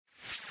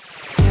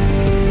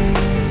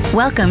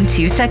Welcome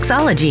to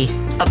Sexology,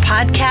 a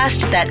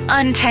podcast that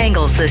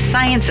untangles the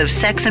science of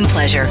sex and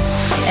pleasure.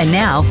 And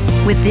now,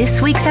 with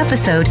this week's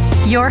episode,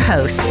 your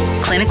host,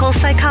 clinical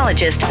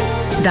psychologist,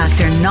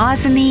 Dr.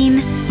 Nazanin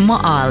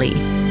Moali.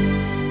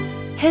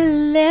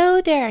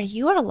 Hello there.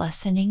 You are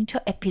listening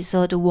to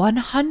episode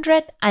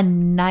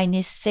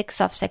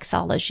 196 of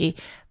Sexology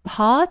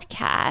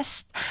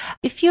podcast.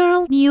 If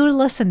you're a new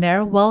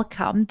listener,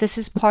 welcome. This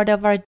is part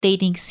of our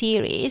dating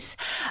series.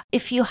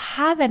 If you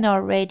haven't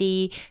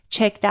already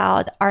checked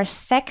out our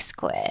sex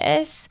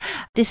quiz,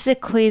 this is a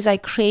quiz I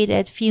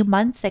created a few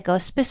months ago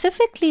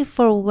specifically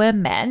for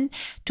women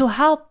to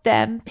help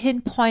them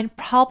pinpoint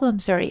problem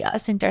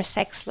areas in their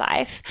sex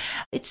life.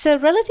 It's a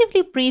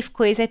relatively brief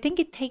quiz. I think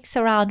it takes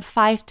around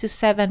 5 to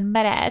 7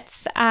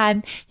 minutes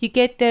and you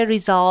get the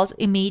results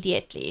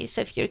immediately. So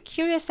if you're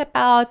curious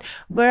about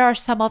where are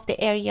some of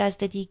the areas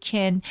that you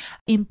can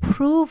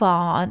improve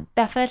on,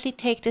 definitely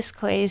take this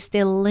quiz.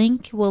 The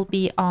link will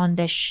be on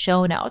the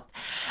show note.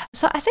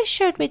 So as I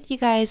shared with you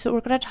guys, we're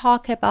going to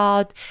talk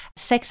about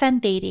sex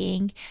and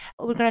dating.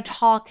 We're going to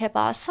talk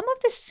about some of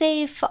the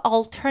safe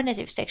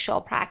alternative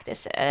sexual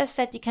practices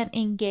that you can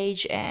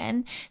engage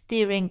in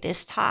during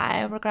this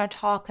time. We're going to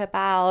talk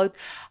about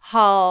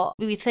how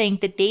we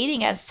think the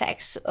dating and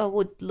sex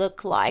would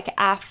look like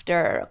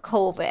after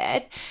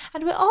COVID.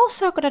 And we're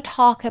also going to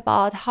talk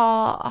about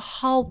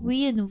how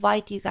we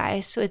invite you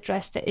guys to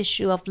address the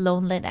issue of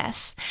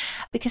loneliness,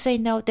 because I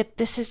know that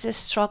this is a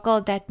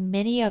struggle that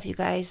many of you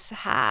guys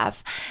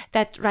have,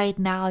 that right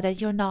now that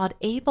you're not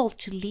able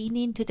to lean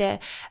into the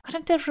kind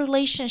of the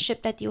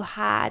relationship that you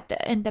had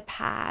in the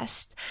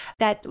past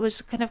that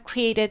was kind of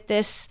created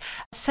this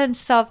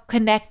sense of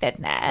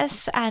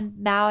connectedness. And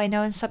now I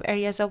know in some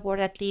areas of the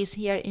world, at least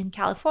here in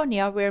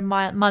California, we're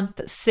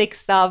month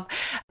 6 of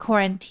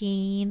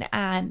quarantine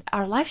and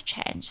our life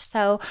changed.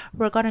 So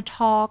we're going to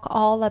talk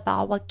all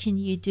about what can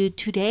you do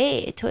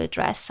today to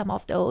address some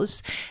of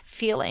those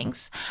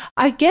feelings.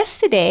 Our guest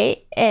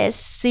today is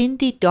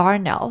Cyndi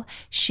Darnell.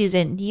 She's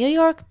a New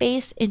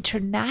York-based,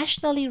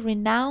 internationally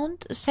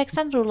renowned sex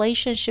and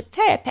relationship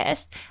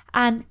therapist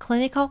and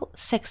clinical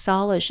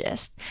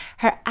sexologist.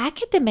 Her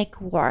academic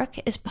work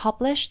is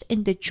published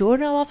in the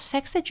Journal of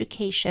Sex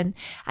Education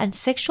and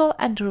Sexual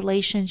and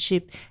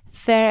Relationship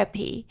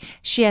Therapy.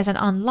 She has an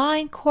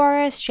online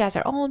course, she has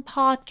her own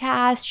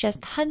podcast, she has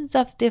tons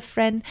of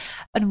different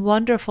and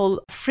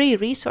wonderful free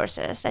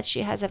resources that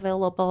she has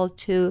available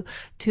to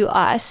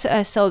us.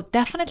 So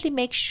definitely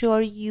make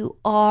sure you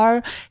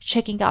are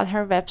checking out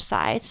her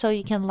website so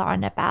you can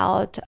learn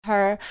about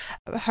her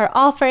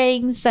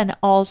offerings, and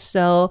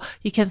also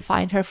you can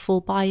find her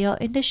full bio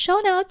in the show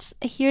notes.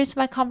 Here's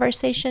my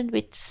conversation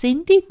with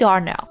Cyndi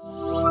Darnell.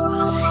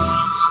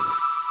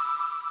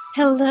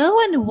 Hello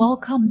and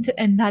welcome to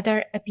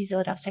another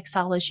episode of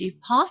Sexology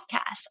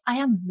Podcast. I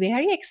am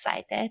very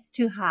excited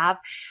to have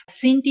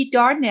Cyndi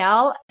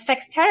Darnell,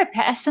 sex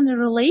therapist and a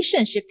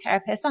relationship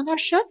therapist, on our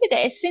show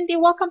today. Cyndi,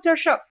 welcome to our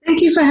show.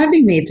 Thank you for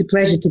having me. It's a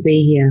pleasure to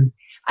be here.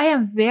 I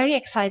am very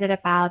excited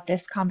about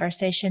this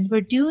conversation. We're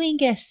doing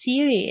a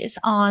series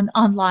on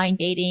online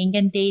dating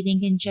and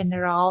dating in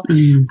general.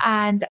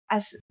 And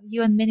as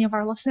you and many of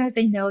our listeners,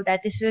 they know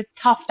that this is a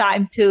tough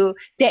time to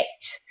date.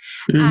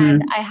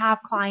 And I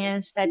have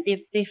clients that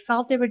they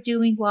felt they were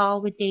doing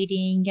well with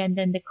dating, and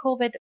then the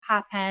COVID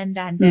happened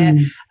and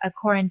the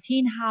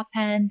quarantine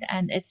happened,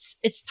 and it's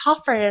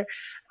tougher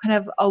kind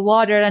of a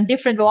water and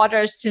different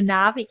waters to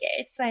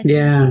navigate. So I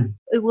think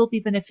it will be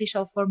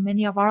beneficial for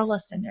many of our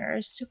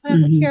listeners to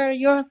kind of hear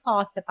your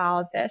thoughts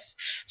about this.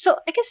 So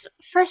I guess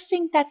first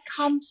thing that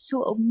comes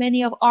to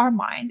many of our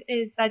mind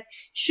is that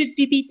should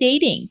they be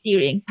dating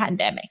during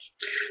pandemic?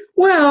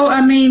 Well,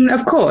 I mean,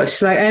 of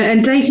course,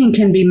 and dating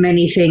can be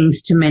many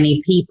things to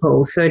many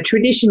people. So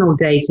traditional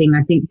dating,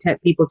 I think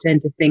people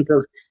tend to think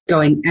of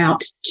going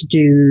out to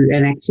do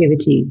an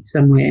activity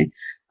somewhere.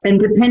 And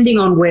depending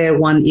on where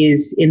one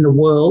is in the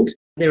world,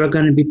 there are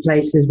going to be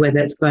places where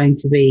that's going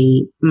to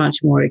be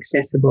much more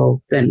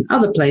accessible than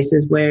other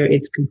places where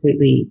it's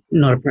completely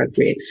not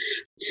appropriate.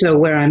 So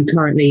where I'm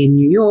currently in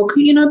New York,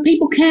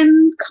 people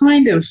can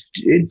kind of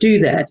do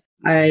that.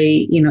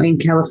 In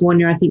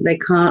California, I think they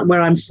can't.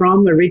 Where I'm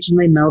from,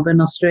 originally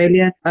Melbourne,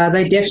 Australia,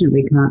 they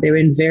definitely can't. They're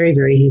in very,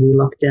 very heavy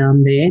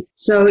lockdown there.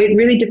 So it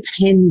really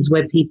depends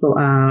where people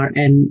are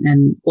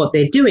and what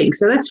they're doing.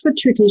 So that's for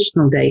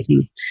traditional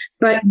dating.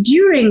 But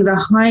during the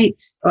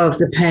height of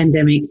the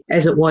pandemic,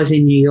 as it was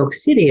in New York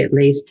City at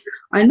least,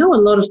 I know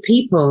a lot of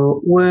people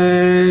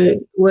were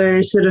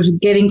sort of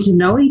getting to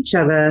know each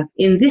other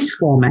in this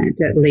format,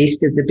 at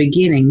least at the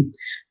beginning.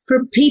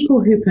 For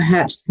people who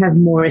perhaps have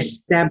more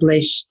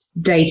established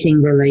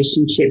dating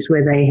relationships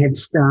where they had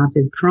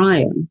started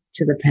prior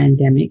to the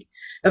pandemic,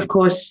 of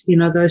course,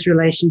 those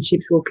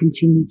relationships will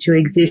continue to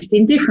exist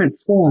in different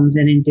forms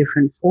and in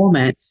different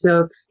formats.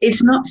 So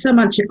it's not so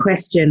much a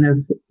question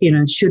of,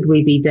 should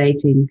we be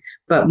dating,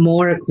 but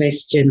more a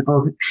question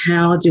of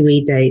how do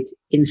we date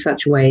in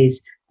such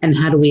ways and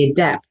how do we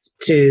adapt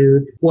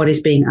to what is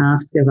being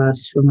asked of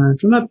us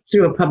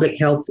through a public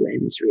health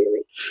lens,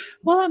 really.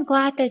 Well, I'm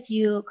glad that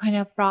you kind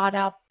of brought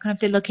up kind of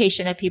the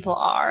location that people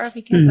are,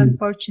 because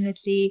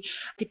unfortunately,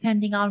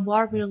 depending on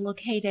where we're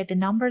located, the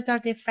numbers are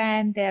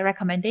different, the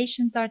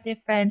recommendations are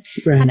different,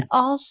 Right. and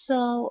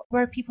also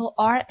where people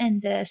are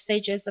in the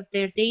stages of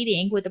their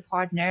dating with a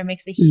partner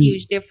makes a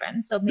huge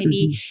difference. So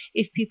maybe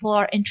if people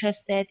are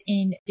interested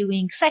in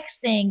doing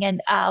sexting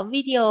and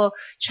video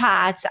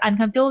chats and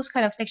kind of those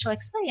kind of sexual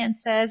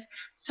experiences,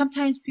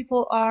 sometimes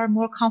people are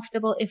more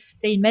comfortable if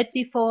they met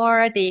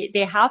before, they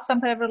have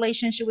some kind of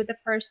relationship with the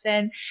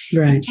person.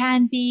 Right. It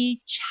can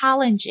be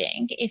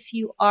challenging if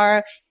you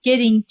are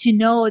getting to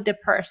know the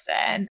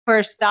person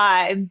first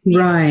time,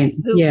 right?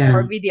 Zoom Yeah.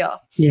 or video.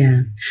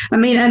 Yeah. I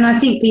mean, and I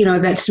think,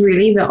 that's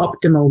really the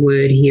optimal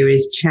word here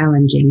is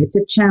challenging. It's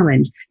a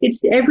challenge.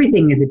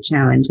 Everything is a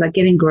challenge. Like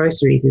getting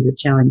groceries is a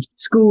challenge.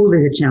 School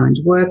is a challenge.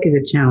 Work is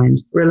a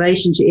challenge.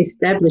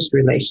 Established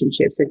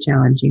relationships are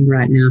challenging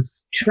right now.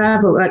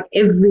 Travel, like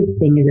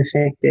everything is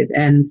affected.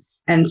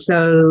 And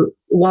so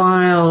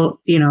while,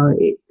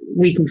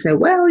 we can say,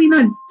 well,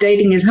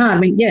 dating is hard. I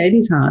mean, yeah, it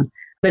is hard.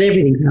 But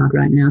everything's hard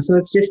right now. So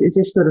it's just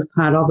sort of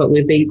part of it.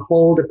 We're being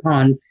called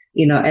upon,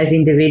 as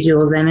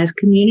individuals and as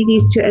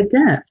communities to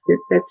adapt.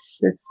 That's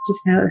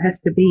just how it has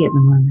to be at the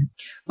moment.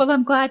 Well,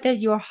 I'm glad that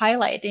you're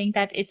highlighting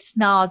that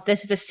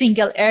this is a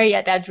single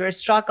area that we're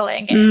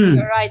struggling. And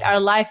you're right, our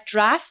life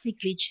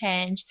drastically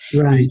changed.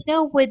 Right.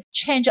 With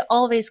change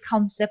always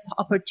comes the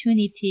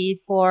opportunity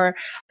for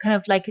kind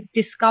of like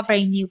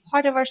discovering new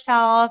part of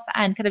ourselves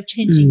and kind of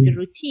changing the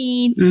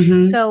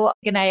routine. So,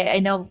 I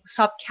know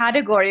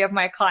subcategory of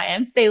my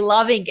clients, they're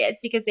loving it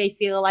because they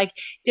feel like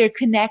they're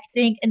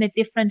connecting in a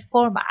different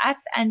format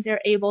and they're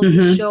able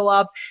to show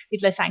up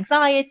with less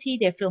anxiety.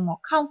 They feel more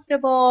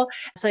comfortable.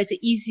 So it's an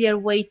easier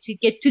way to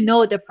get to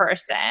know the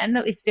person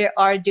if they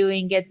are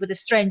doing it with a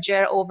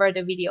stranger over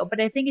the video. But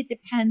I think it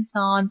depends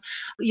on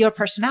your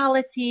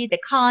personality, the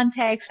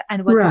context,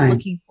 and what you're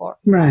looking for.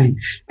 Right.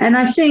 And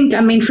I think,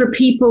 for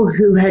people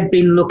who had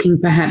been looking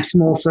perhaps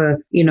more for,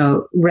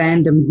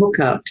 random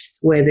hookups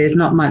where there's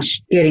not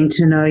much getting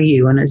to know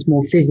you and it's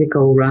more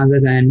physical rather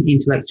than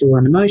intellectual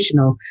and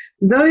emotional,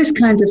 those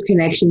kinds of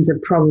connections are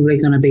probably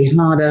going to be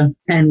harder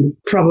and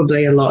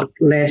probably a lot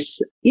less,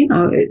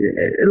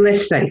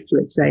 less safe,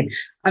 let's say.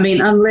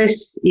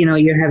 Unless,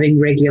 you're having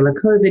regular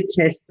COVID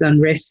tests,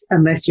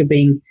 unless you're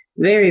being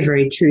very,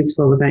 very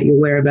truthful about your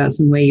whereabouts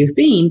and where you've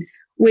been,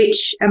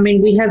 which,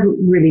 we have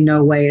really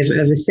no way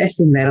of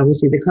assessing that.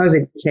 Obviously, the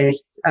COVID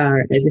tests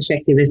are as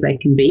effective as they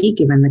can be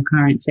given the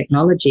current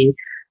technology.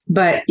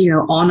 But,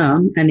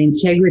 honor and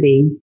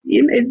integrity,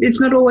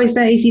 it's not always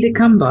that easy to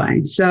come by.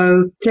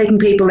 So taking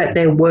people at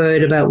their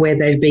word about where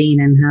they've been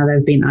and how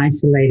they've been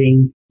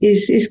isolating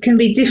can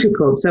be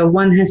difficult. So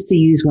one has to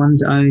use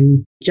one's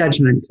own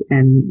judgment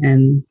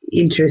and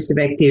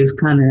introspective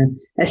kind of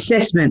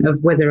assessment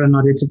of whether or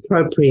not it's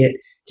appropriate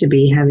to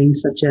be having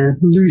such a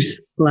loose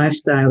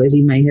lifestyle as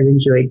you may have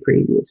enjoyed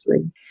previously.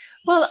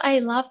 Well, I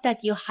love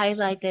that you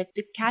highlighted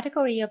the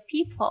category of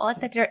people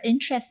that are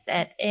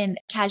interested in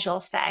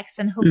casual sex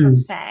and hookup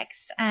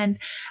sex. And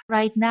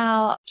right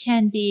now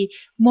can be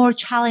more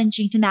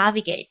challenging to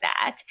navigate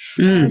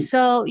that.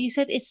 So you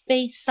said it's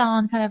based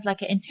on kind of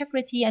like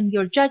integrity and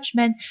your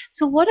judgment.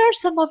 So what are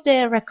some of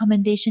the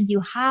recommendations you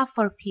have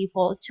for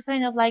people to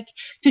kind of like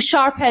to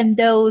sharpen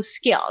those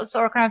skills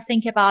or kind of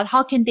think about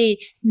how can they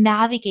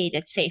navigate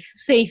it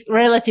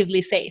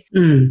relatively safe?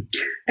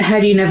 How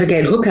do you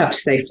navigate hookups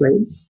safely?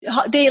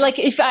 They like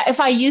if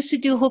I used to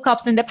do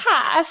hookups in the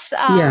past,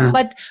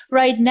 but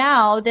right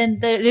now then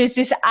there's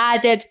this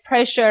added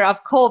pressure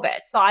of COVID,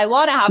 so I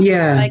want to have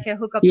like a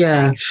hookup.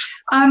 Sex.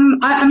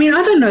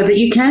 I don't know that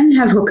you can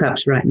have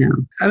hookups right now.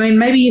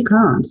 Maybe you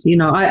can't.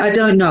 I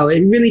don't know.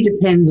 It really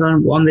depends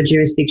on the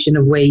jurisdiction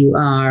of where you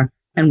are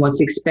and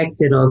what's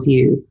expected of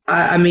you.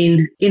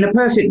 In a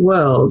perfect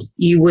world,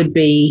 you would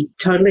be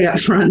totally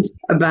upfront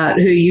about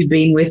who you've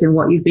been with and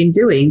what you've been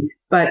doing.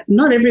 But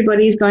not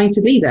everybody is going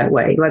to be that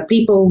way. Like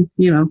people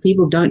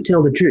don't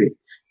tell the truth.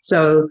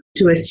 So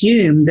to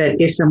assume that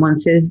if someone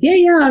says,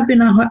 I've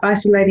been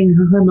isolating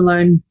home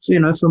alone,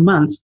 for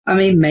months,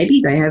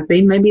 maybe they have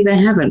been, maybe they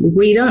haven't.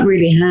 We don't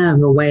really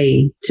have a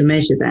way to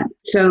measure that.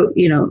 So,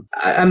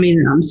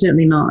 I'm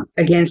certainly not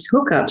against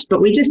hookups,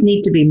 but we just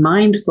need to be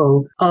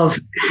mindful of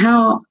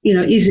how,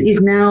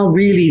 is now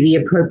really the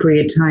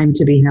appropriate time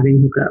to be having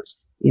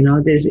hookups.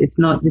 This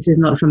is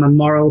not from a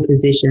moral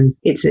position.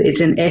 It's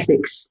an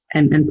ethics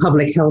and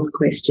public health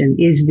question.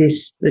 Is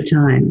this the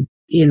time?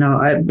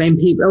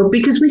 People,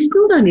 because we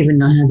still don't even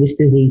know how this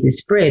disease is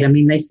spread.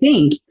 They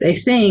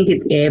think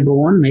it's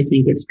airborne. They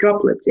think it's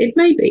droplets. It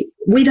may be.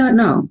 We don't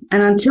know.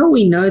 And until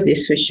we know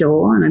this for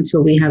sure, and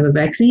until we have a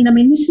vaccine,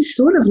 this is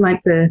sort of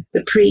like the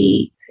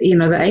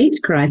the AIDS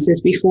crisis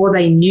before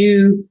they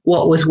knew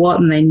what was what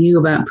and they knew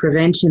about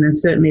prevention, and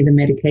certainly the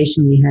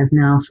medication we have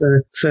now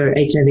for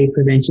HIV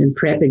prevention,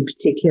 PrEP in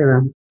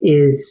particular,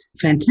 is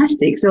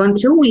fantastic. So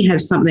until we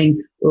have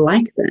something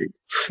like that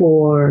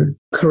for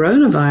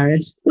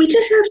coronavirus, we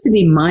just have to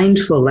be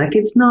mindful. Like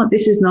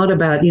this is not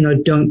about,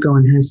 don't go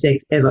and have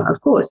sex ever.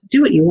 Of course,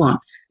 do what you want,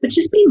 but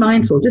just be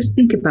mindful. Just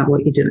think about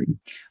what you're doing.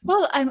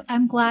 Well,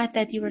 I'm glad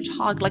that you were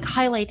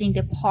highlighting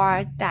the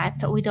part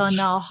that we don't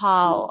know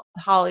how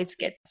it's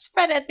get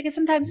spread, because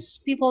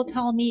sometimes people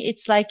tell me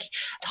it's like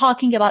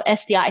talking about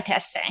STI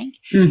testing,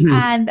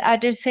 and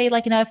they say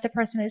if the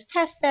person is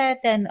tested,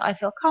 then I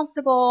feel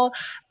comfortable.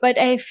 But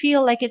I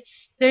feel like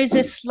there's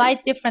a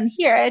slight difference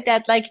here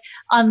that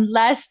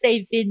unless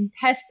they've been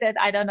tested,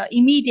 I don't know,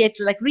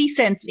 immediately,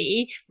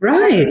 recently.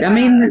 Right. I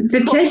mean,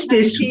 the test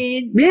is,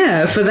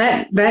 for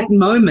that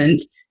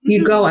moment.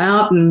 You go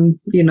out and,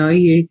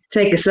 you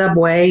take a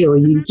subway or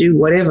you do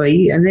whatever,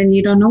 and then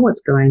you don't know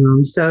what's going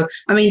on. So,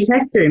 I mean,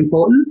 tests are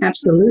important,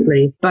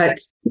 absolutely, but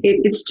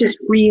it's just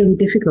really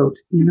difficult,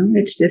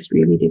 it's just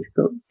really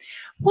difficult.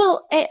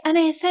 Well, and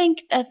I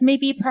think that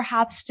maybe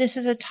perhaps this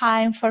is a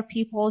time for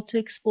people to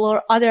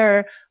explore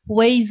other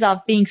ways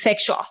of being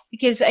sexual,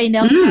 because I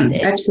know that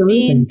it's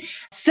been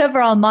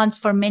several months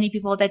for many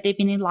people that they've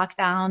been in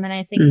lockdown. And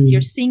I think if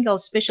you're single,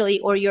 especially,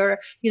 or you're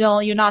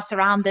not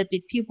surrounded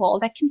with people,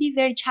 that can be a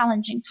very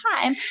challenging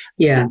time.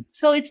 Yeah.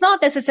 So it's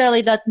not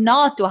necessarily that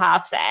not to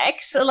have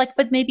sex,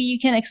 but maybe you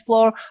can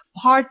explore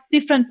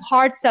different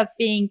parts of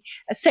being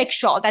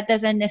sexual that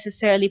doesn't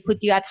necessarily put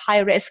you at high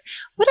risk.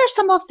 What are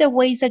some of the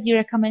ways that you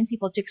recommend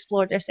people to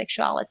explore their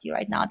sexuality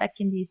right now that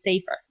can be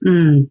safer?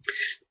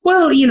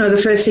 Well,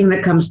 the first thing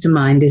that comes to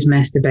mind is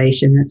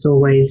masturbation. That's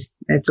always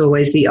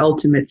the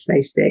ultimate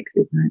safe sex,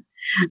 isn't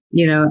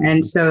it?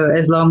 And so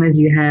as long as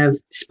you have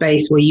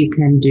space where you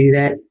can do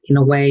that in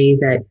a way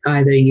that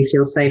either you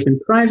feel safe and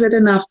private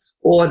enough,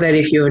 or that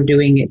if you're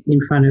doing it in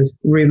front of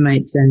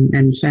roommates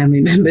and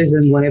family members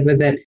and whatever,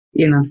 that,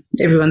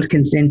 everyone's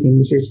consenting.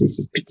 This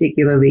is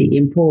particularly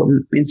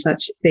important in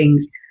such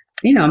things.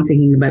 I'm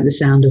thinking about the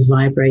sound of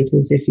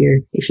vibrators if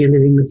you're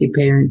living with your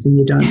parents and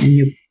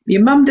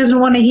your mum doesn't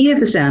want to hear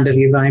the sound of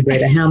your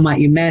vibrator. How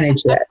might you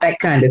manage that? That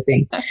kind of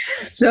thing.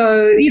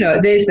 So,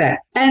 there's that.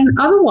 And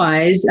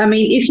otherwise, I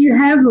mean, if you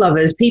have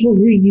lovers, people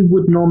who you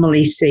would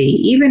normally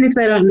see, even if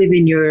they don't live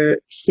in your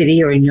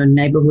city or in your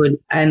neighborhood,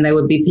 and they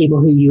would be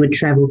people who you would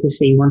travel to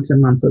see once a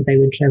month, or they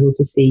would travel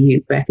to see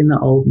you back in the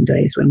olden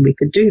days when we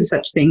could do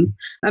such things.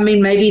 I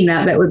mean, maybe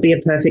now that would be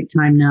a perfect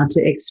time now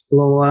to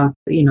explore,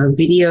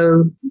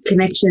 video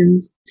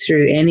connections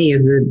through any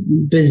of the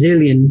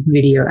bazillion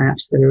video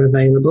apps that are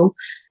available.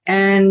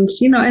 And,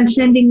 and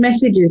sending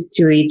messages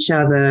to each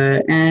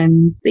other.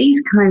 And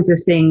these kinds of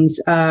things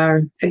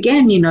are,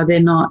 again,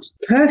 they're not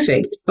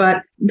perfect,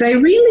 but they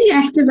really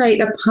activate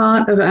a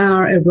part of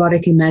our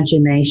erotic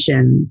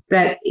imagination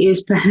that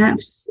is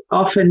perhaps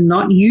often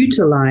not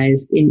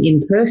utilized in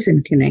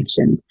in-person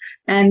connections.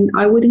 And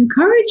I would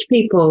encourage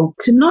people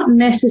to not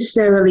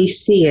necessarily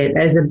see it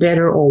as a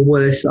better or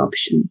worse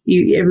option.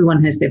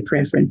 Everyone has their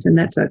preference, and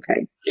that's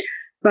okay.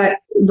 But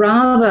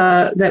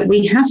rather that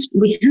we have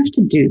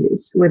to do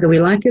this, whether we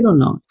like it or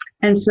not.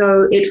 And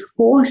so it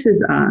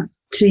forces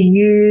us to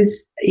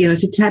use,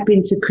 to tap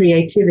into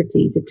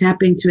creativity, to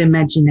tap into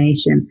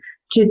imagination,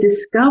 to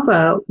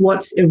discover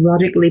what's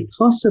erotically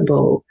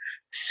possible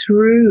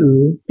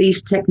through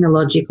these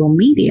technological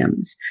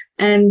mediums.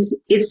 And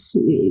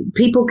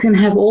people can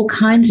have all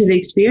kinds of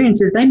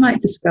experiences. They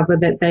might discover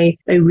that they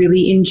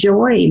really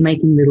enjoy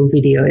making little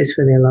videos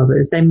for their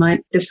lovers. They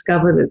might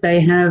discover that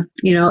they have,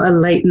 a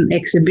latent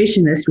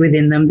exhibitionist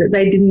within them that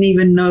they didn't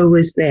even know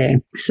was there.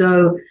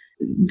 So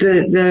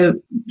the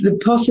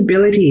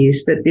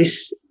possibilities that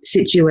this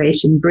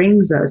situation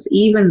brings us,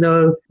 even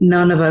though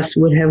none of us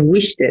would have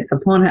wished it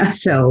upon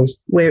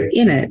ourselves, we're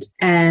in it,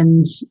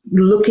 and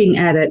looking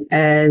at it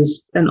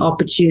as an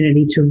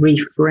opportunity to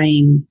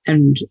reframe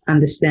and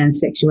understand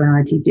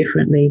sexuality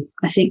differently,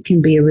 I think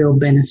can be a real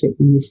benefit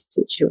in this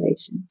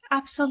situation.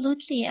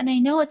 Absolutely. And I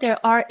know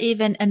there are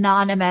even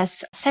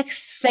anonymous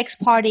sex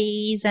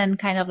parties and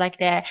kind of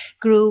the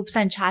groups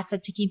and chats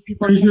that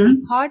people can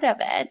be part of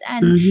it.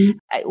 And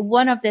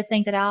one of the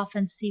things that I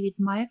often see with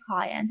my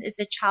clients is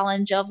the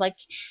challenge of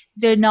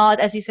they're not,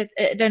 as you said,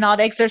 they're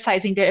not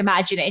exercising their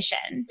imagination.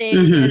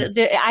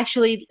 They're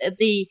actually,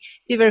 they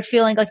were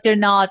feeling like they're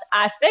not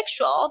as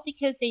sexual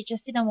because they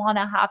just didn't want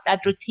to have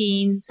that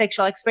routine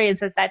sexual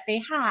experiences that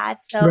they had.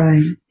 So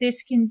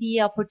this can be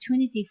an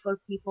opportunity for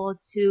people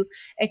to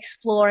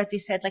explore, as you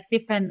said,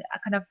 different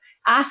kind of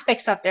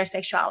aspects of their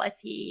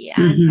sexuality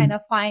and kind of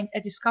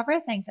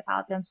discover things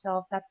about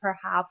themselves that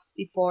perhaps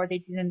before they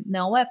didn't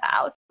know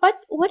about. But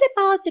what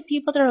about the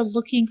people that are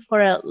looking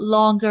for a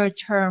longer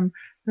term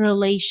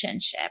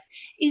relationship?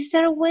 Is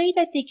there a way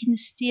that they can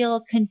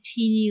still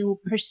continue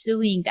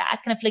pursuing that,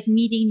 kind of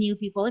meeting new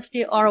people, if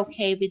they are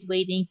okay with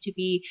waiting to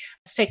be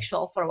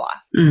sexual for a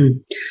while?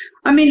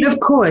 I mean, of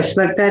course,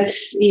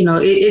 that's,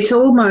 it's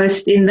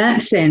almost, in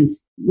that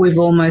sense, we've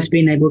almost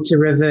been able to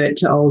revert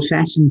to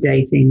old-fashioned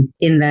dating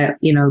in that,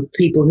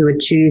 people who are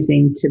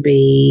choosing to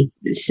be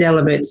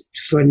celibate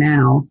for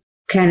now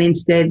can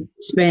instead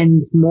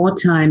spend more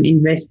time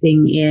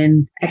investing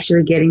in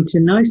actually getting to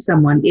know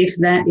someone, if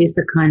that is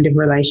the kind of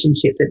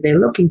relationship that they're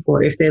looking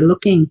for. If they're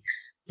looking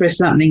for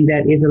something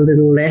that is a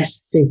little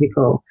less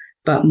physical,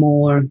 but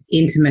more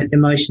intimate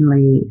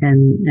emotionally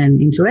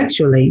and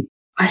intellectually,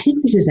 I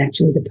think this is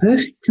actually the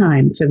perfect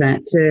time for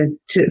that,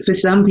 for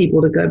some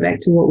people to go back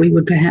to what we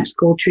would perhaps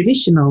call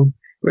traditional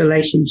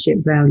relationship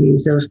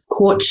values of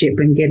courtship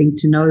and getting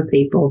to know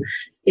people.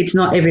 It's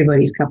not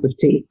everybody's cup of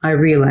tea. I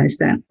realize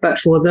that. But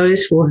for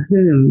those for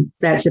whom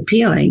that's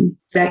appealing,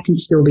 that can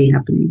still be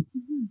happening.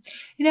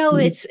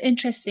 It's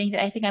interesting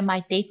that I think I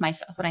might date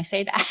myself when I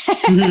say that.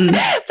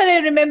 But I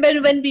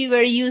remember when we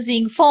were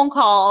using phone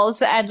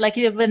calls and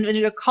when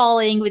we were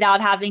calling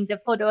without having the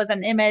photos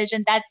and image,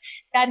 and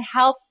that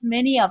helped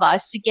many of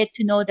us to get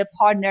to know the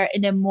partner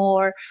in a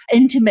more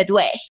intimate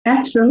way.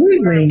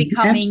 Absolutely.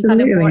 Becoming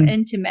kind of more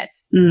intimate.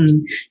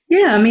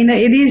 Yeah, I mean,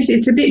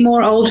 it's a bit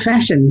more old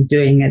fashioned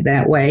doing it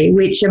that way,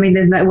 which, I mean,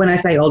 when I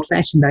say old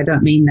fashioned, I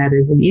don't mean that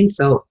as an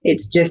insult.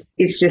 It's just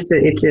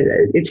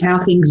that it's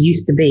how things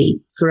used to be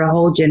for a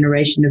whole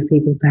generation of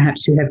people,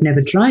 perhaps, who have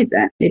never tried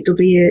that. It'll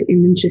be an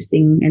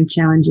interesting and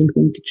challenging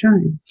thing to try.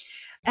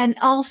 And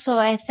also,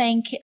 I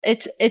think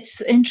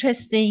it's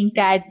interesting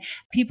that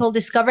people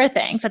discover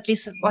things, at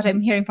least what I'm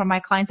hearing from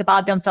my clients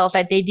about themselves,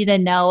 that they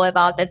didn't know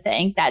about the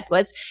thing that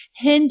was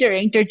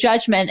hindering their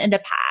judgment in the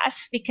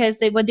past,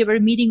 because when they were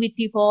meeting with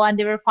people and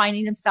they were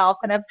finding themselves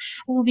kind of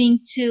moving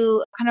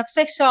to kind of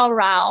sexual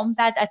realm,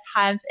 that at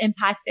times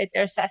impacted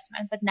their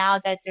assessment. But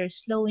now that they're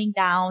slowing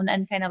down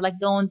and kind of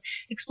don't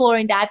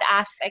exploring that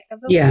aspect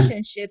of the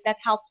relationship, that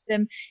helps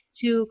them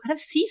to kind of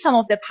see some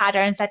of the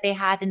patterns that they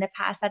had in the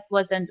past that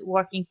wasn't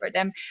working for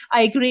them.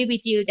 I agree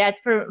with you that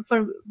for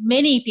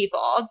many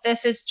people,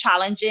 this is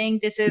challenging,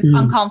 this is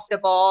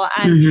uncomfortable,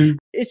 and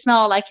it's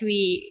not like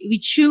we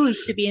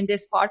choose to be in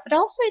this part. But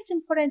also it's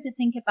important to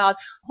think about,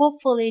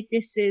 hopefully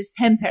this is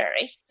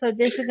temporary. So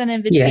this is an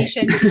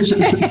invitation to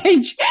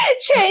change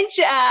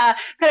kind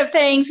of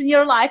things in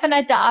your life and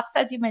adapt,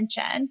 as you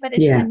mentioned. But it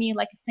doesn't mean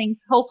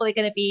things hopefully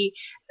going to be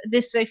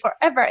this way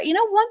forever.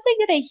 One thing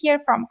that I hear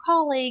from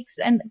colleagues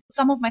and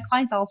some of my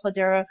clients also,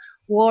 they're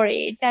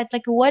worried that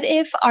what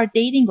if our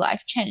dating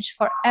life changed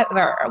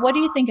forever? What do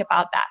you think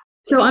about that?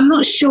 So I'm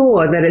not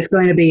sure that it's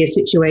going to be a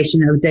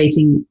situation of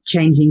dating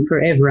changing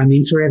forever. I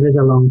mean, forever's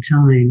a long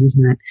time,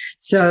 isn't it?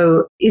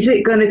 So is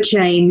it going to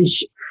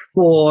change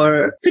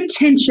for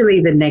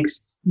potentially the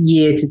next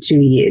year to 2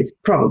 years?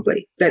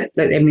 Probably. That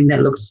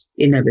looks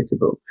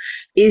inevitable.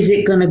 Is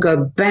it going to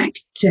go back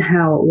to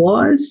how it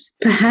was?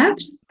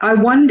 Perhaps. I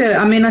wonder.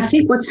 I mean, I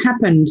think what's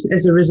happened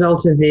as a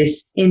result of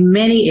this in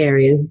many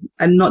areas,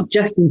 and not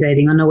just in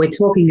dating. I know we're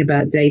talking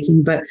about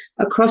dating, but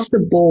across the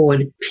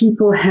board,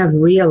 people have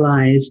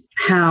realized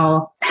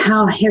how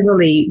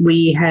heavily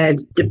we had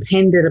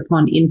depended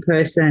upon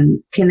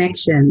in-person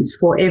connections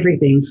for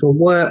everything, for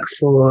work,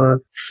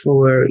 for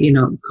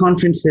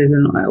conferences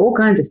and all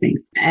kinds of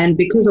things. And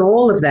because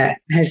all of that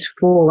has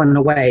fallen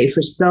away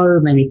for so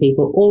many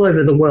people all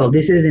over the world,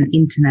 this is an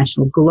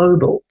international,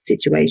 global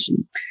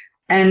situation.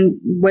 And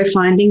we're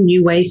finding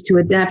new ways to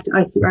adapt.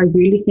 I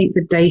really think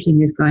that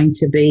dating is going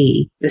to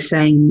be the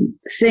same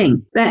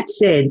thing. That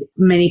said,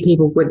 many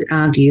people would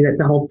argue that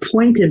the whole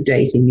point of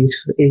dating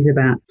is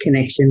about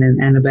connection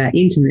and about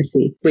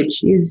intimacy,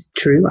 which is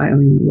true. I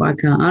mean, I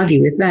can't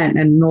argue with that,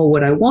 and nor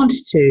would I want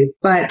to.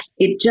 But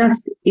it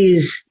just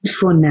is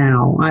for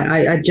now.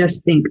 I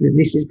just think that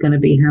this is going to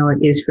be how it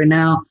is for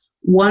now.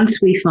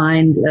 Once we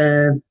find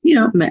a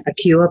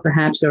cure,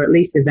 perhaps, or at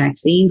least a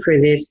vaccine for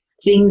this,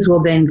 things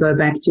will then go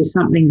back to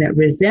something that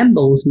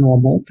resembles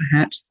normal,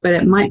 perhaps, but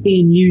it might be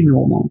a new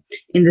normal.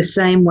 In the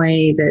same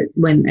way that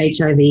when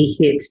HIV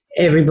hit,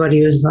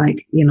 everybody was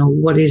like,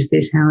 what is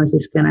this? How is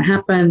this going to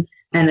happen?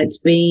 And it's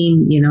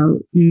been,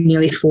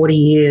 nearly 40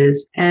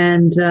 years,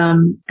 and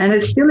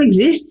it still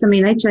exists. I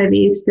mean, HIV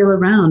is still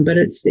around, but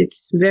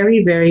it's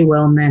very, very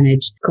well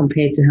managed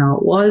compared to how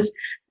it was.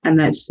 And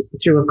that's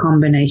through a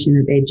combination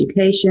of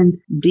education,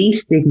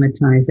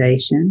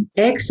 destigmatization,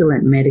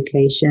 excellent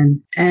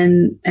medication,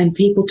 and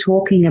people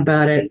talking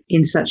about it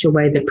in such a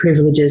way that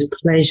privileges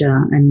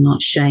pleasure and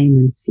not shame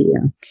and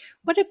fear.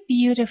 What a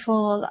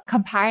beautiful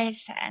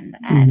comparison.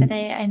 And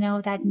I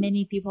know that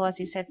many people, as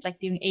you said,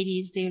 during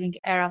 80s, during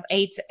era of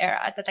AIDS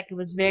era, that it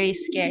was very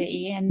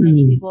scary, and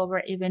many people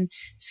were even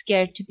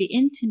scared to be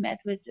intimate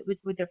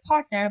with their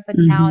partner. But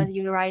now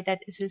you're right that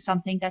this is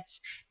something that's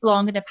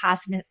long in the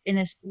past in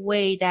a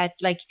way that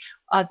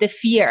the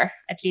fear,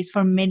 at least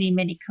for many,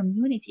 many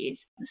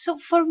communities. So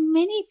for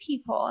many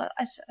people,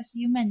 as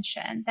you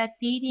mentioned, that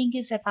dating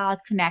is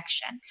about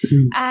connection.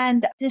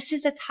 And this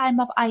is a time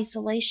of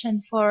isolation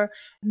for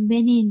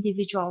many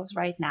individuals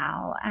right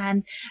now.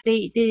 And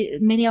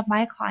many of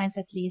my clients,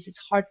 at least, it's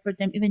hard for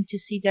them even to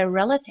see their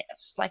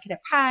relatives, like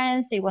their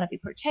parents. They want to be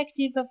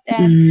protective of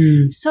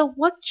them. So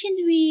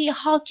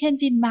how can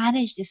we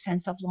manage this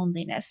sense of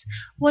loneliness?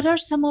 What are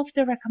some of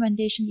the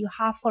recommendations you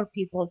have for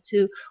people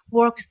to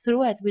work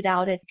through it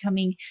without it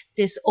becoming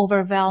this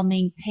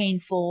overwhelming,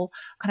 painful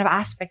kind of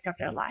aspect of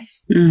their life?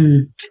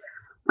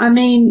 I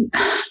mean,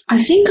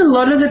 I think a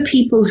lot of the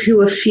people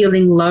who are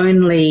feeling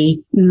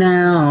lonely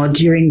now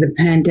during the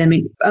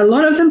pandemic, a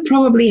lot of them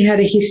probably had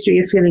a history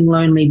of feeling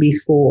lonely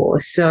before.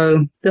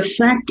 So the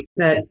fact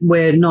that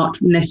we're not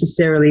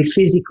necessarily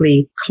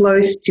physically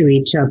close to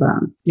each other,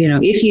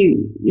 if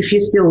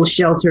you're still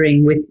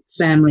sheltering with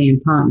family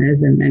and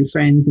partners and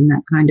friends and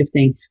that kind of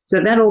thing. So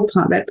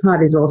that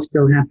part is all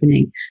still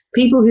happening.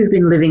 People who've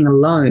been living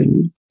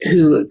alone,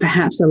 who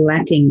perhaps are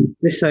lacking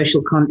the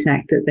social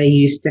contact that they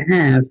used to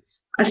have,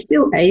 are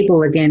still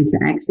able again to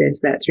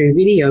access that through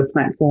video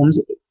platforms.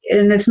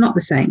 And it's not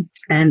the same.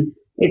 And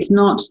it's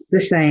not the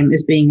same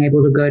as being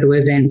able to go to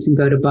events and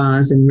go to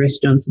bars and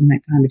restaurants and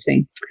that kind of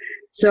thing.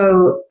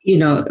 So,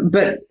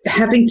 but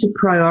having to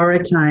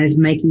prioritize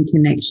making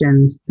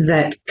connections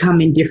that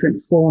come in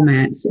different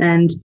formats.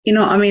 And,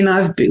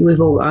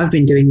 I've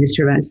been doing this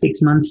for about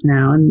 6 months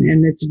now,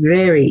 and it's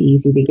very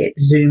easy to get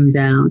zoomed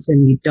out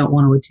and you don't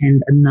want to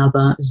attend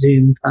another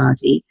Zoom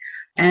party.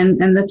 And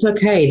that's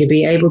okay to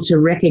be able to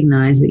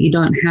recognize that you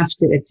don't have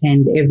to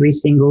attend every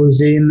single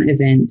Zoom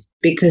event,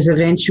 because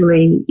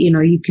eventually,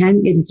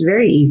 it's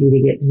very easy to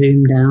get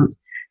zoomed out.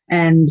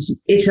 And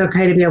it's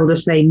okay to be able to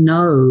say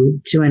no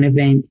to an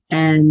event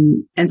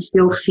and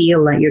still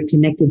feel like you're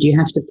connected. You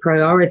have to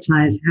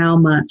prioritize how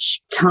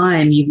much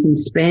time you can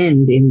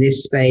spend in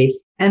this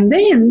space. And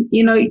then,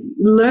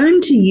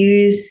 learn to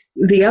use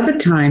the other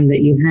time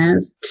that you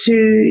have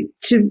to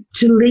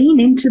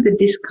lean into the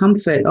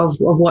discomfort of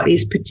what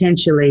is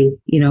potentially,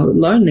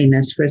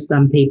 loneliness for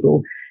some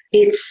people.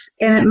 And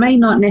it may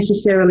not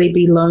necessarily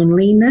be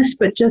loneliness,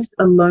 but just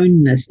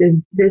aloneness.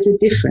 There's a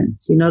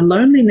difference.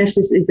 Loneliness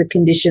is a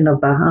condition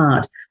of the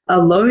heart.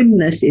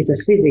 Aloneness is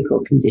a physical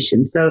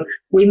condition. So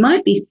we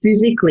might be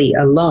physically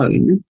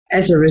alone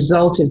as a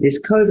result of this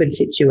COVID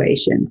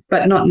situation,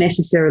 but not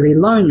necessarily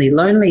lonely.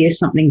 Lonely is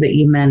something that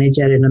you manage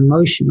at an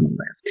emotional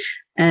level.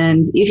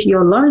 And if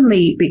you're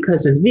lonely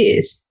because of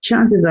this,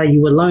 chances are you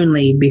were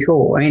lonely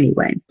before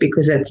anyway,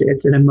 because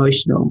it's an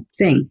emotional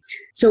thing.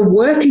 So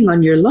working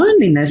on your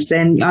loneliness,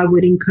 then I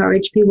would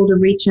encourage people to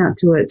reach out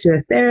to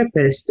a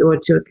therapist or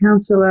to a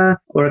counselor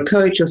or a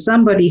coach or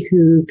somebody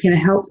who can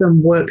help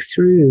them work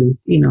through,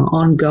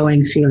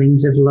 ongoing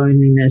feelings of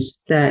loneliness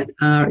that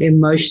are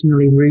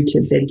emotionally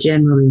rooted. They're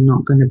generally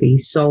not going to be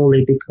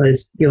solely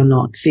because you're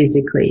not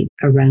physically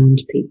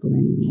around people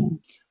anymore.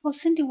 Well,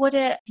 Cyndi, what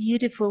a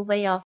beautiful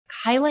way of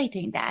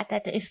highlighting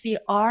that if we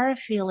are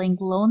feeling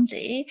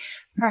lonely,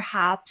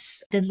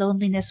 perhaps the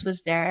loneliness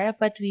was there,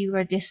 but we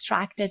were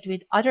distracted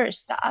with other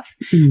stuff.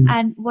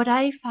 And what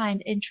I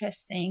find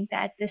interesting,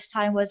 that this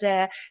time was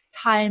a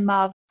time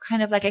of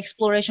kind of like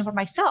exploration for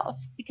myself,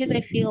 because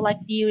I feel like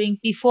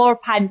before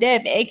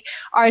pandemic,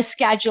 our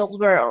schedules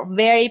were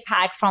very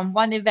packed from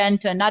one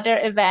event to another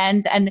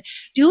event and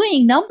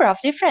doing number of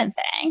different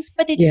things.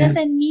 But it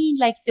doesn't mean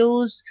like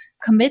those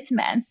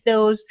commitments,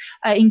 those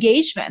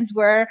engagement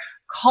were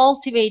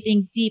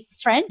cultivating deep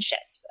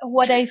friendships.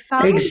 What I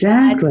found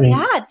exactly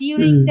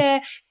during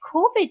the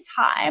COVID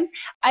time,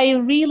 I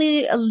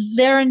really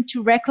learned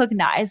to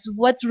recognize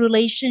what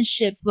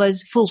relationship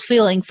was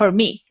fulfilling for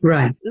me.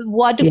 Right.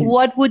 What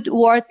would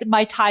worth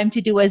my time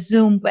to do a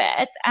Zoom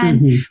with,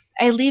 and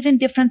I live in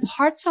different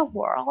parts of the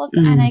world,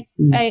 and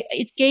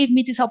it gave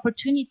me this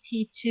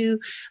opportunity to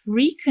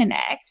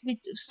reconnect with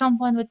some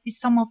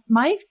of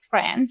my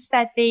friends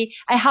that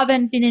I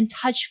haven't been in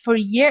touch for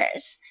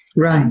years.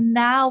 Right. And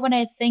now when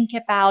I think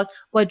about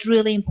what's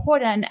really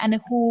important and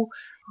who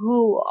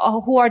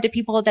are the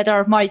people that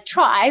are my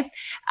tribe,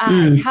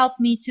 it helped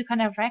me to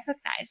kind of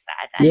recognize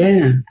that.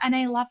 And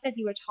I love that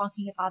you were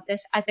talking about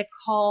this as a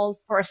call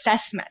for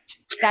assessment.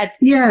 I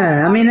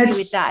was going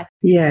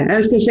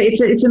to say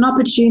it's an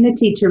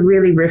opportunity to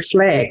really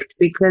reflect,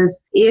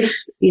 because if,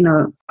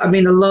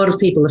 a lot of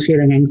people are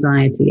feeling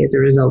anxiety as a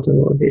result of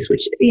all of this,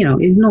 which,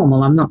 is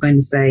normal. I'm not going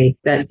to say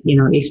that,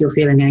 if you're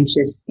feeling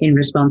anxious in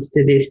response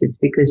to this, it's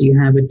because you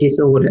have a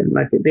disorder.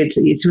 Like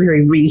it's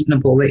very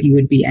reasonable that you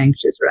would be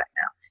anxious right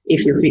now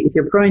if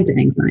you're prone to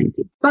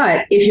anxiety.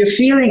 But if you're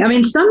feeling,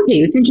 some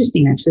people, it's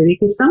interesting actually,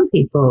 because some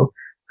people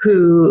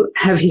who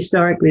have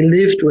historically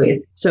lived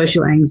with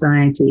social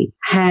anxiety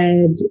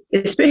had,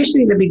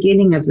 especially at the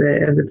beginning of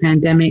the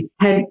pandemic,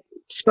 had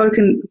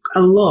spoken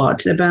a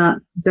lot about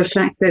the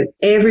fact that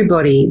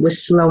everybody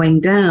was slowing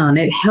down.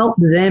 It helped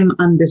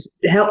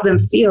them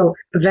feel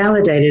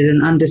validated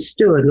and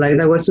understood, like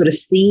they were sort of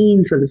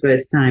seen for the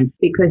first time,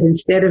 because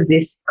instead of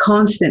this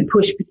constant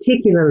push,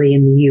 particularly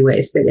in the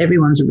US, that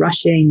everyone's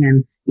rushing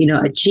and,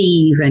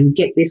 achieve and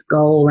get this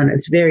goal, and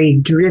it's very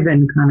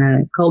driven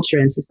kind of culture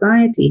and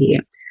society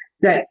here,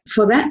 that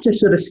for that to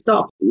sort of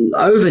stop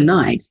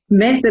overnight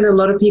meant that a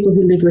lot of people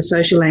who live with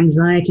social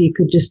anxiety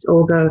could just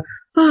all go,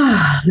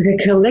 like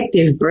a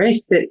collective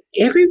breath, that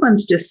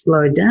everyone's just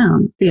slowed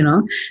down,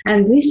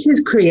 and this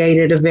has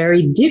created a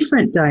very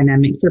different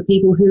dynamic for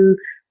people who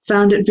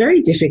found it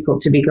very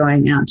difficult to be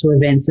going out to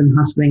events and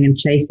hustling and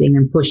chasing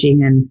and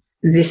pushing and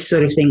this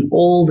sort of thing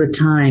all the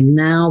time.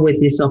 Now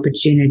with this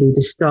opportunity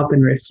to stop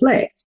and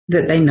reflect,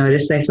 that they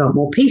noticed they felt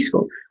more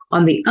peaceful.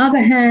 On the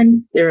other hand,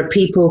 there are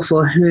people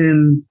for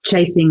whom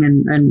chasing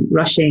and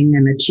rushing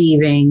and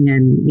achieving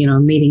and,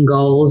 meeting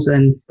goals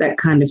and that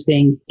kind of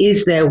thing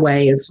is their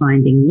way of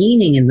finding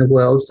meaning in the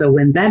world. So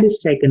when that is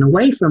taken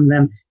away from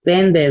them,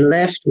 then they're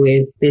left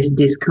with this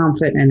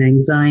discomfort and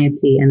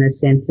anxiety and a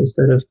sense of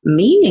sort of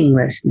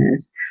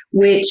meaninglessness,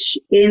 which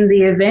in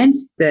the event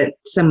that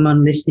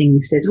someone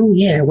listening says, oh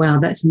yeah, wow,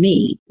 that's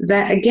me,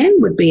 that again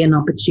would be an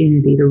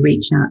opportunity to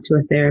reach out to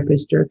a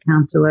therapist or a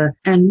counselor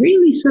and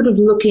really sort of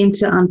look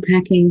into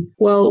unpacking,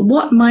 well,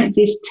 what might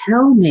this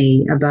tell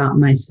me about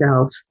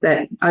myself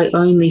that I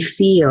only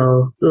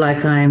feel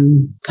like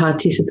I'm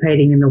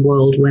participating in the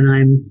world when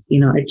I'm,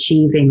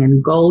 achieving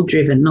and goal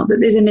driven? Not that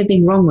there's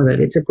anything wrong with it.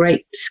 It's a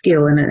great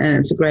skill and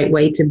it's a great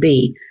way to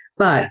be.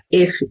 But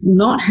if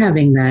not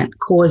having that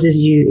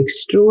causes you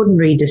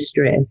extraordinary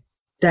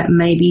distress, that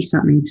may be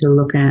something to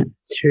look at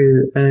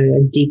through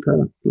a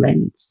deeper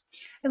lens.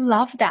 I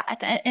love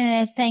that. And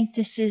I think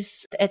this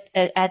is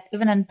at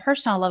even on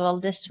personal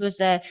level, this was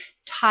a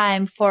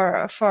time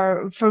for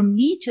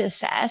me to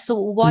assess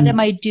what am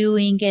I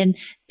doing in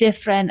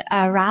different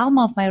realm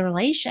of my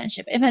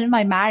relationship, even in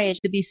my marriage,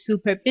 to be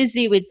super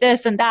busy with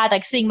this and that,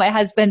 like seeing my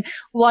husband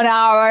 1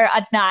 hour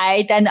at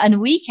night and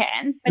on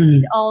weekends. But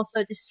it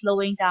also, just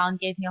slowing down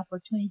gave me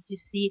opportunity to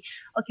see,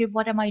 okay,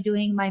 what am I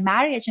doing in my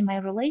marriage and my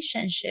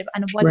relationship,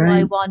 and what do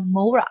I want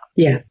more of?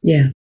 Yeah.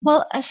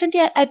 Well,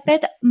 Cyndi, I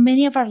bet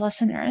many of our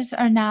listeners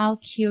are now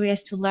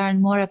curious to learn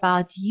more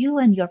about you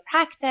and your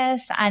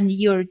practice, and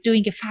you're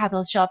doing a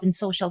fabulous job in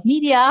social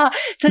media.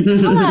 So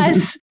tell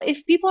us,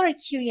 if people are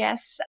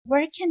curious,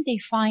 where can they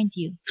find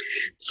you?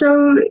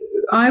 So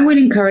I would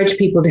encourage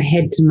people to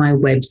head to my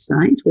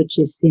website, which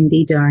is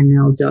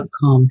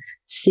cyndidarnell.com,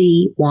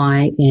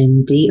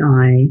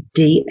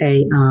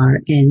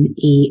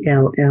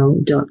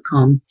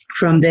 CYNDIDARNELL.com.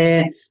 From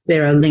there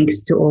are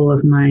links to all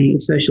of my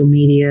social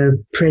media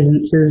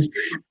presences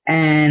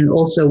and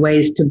also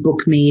ways to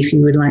book me if you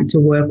would like to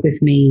work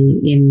with me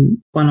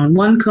in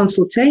one-on-one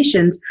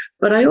consultations.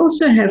 But I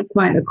also have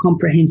quite a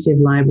comprehensive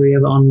library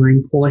of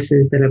online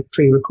courses that are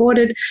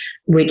pre-recorded,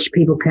 which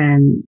people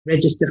can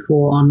register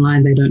for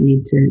online. They don't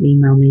need to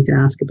email me to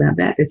ask about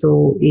that. It's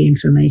all, the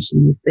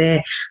information is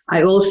there.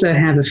 I also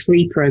have a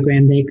free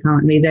program there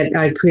currently that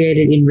I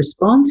created in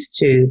response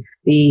to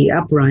the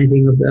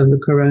uprising of the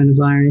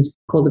coronavirus,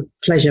 called the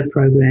Pleasure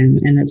Program.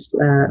 And it's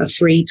a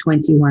free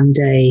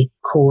 21-day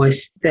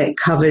course that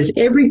covers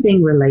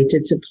everything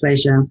related to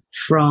pleasure,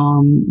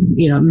 from,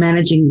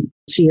 managing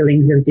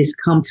feelings of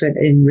discomfort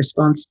in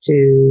response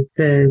to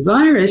the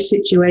virus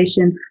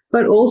situation,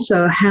 but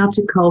also how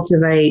to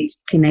cultivate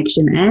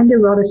connection and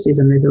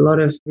eroticism. There's a lot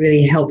of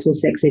really helpful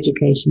sex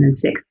education and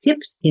sex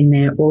tips in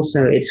there.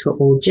 Also, it's for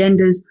all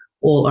genders,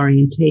 all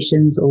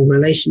orientations, all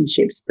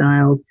relationship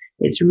styles.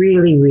 It's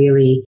really,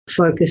 really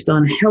focused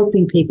on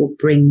helping people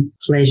bring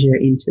pleasure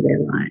into their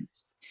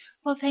lives.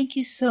 Well, thank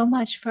you so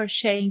much for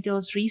sharing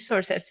those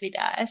resources with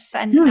us.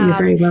 And you're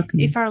very welcome.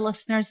 If our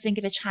listeners didn't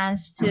get a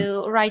chance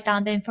to write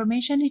down the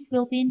information, it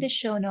will be in the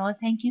show notes.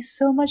 Thank you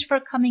so much for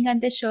coming on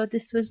the show.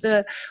 This was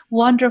a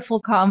wonderful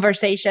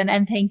conversation,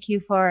 and thank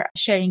you for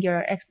sharing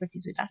your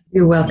expertise with us.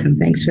 You're welcome.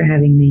 Thanks for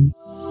having me.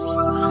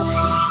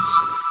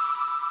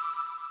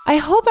 I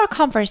hope our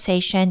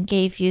conversation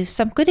gave you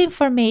some good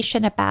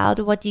information about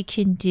what you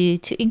can do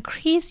to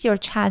increase your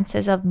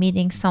chances of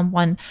meeting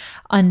someone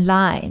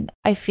online.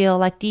 I feel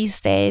like these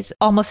days,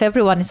 almost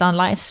everyone is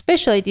online,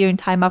 especially during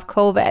time of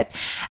COVID.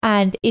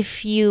 And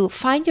if you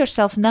find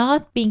yourself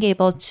not being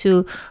able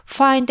to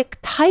find the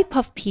type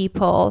of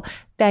people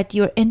that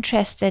you're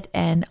interested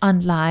in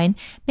online,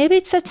 maybe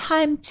it's a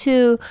time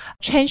to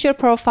change your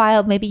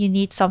profile. Maybe you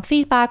need some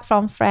feedback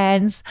from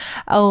friends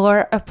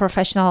or a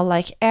professional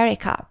like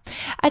Erica.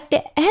 At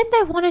the end,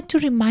 I wanted to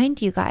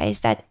remind you guys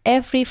that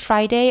every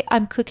Friday,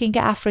 I'm cooking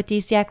an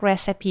aphrodisiac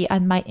recipe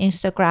on my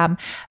Instagram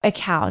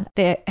account.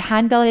 The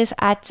handle is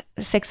at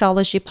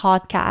Sexuality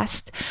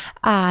Podcast,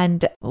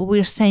 and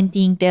we're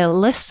sending the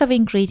list of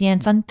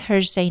ingredients on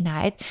Thursday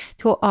night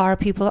to our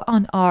people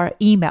on our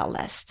email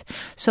list.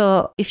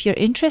 So if you're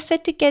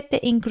interested to get the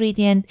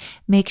ingredient,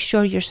 make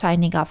sure you're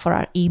signing up for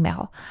our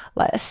email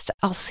list.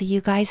 I'll see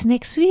you guys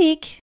next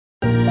week.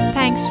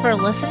 Thanks for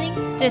listening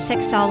to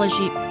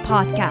Sexology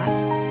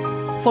Podcast.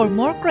 For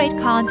more great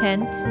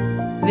content,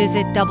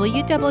 visit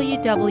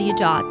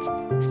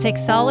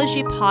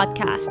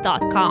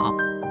www.sexologypodcast.com.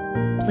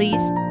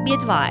 Please be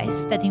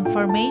advised that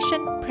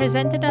information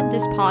presented on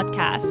this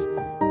podcast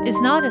is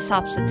not a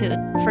substitute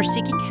for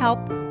seeking help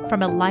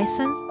from a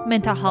licensed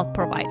mental health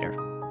provider.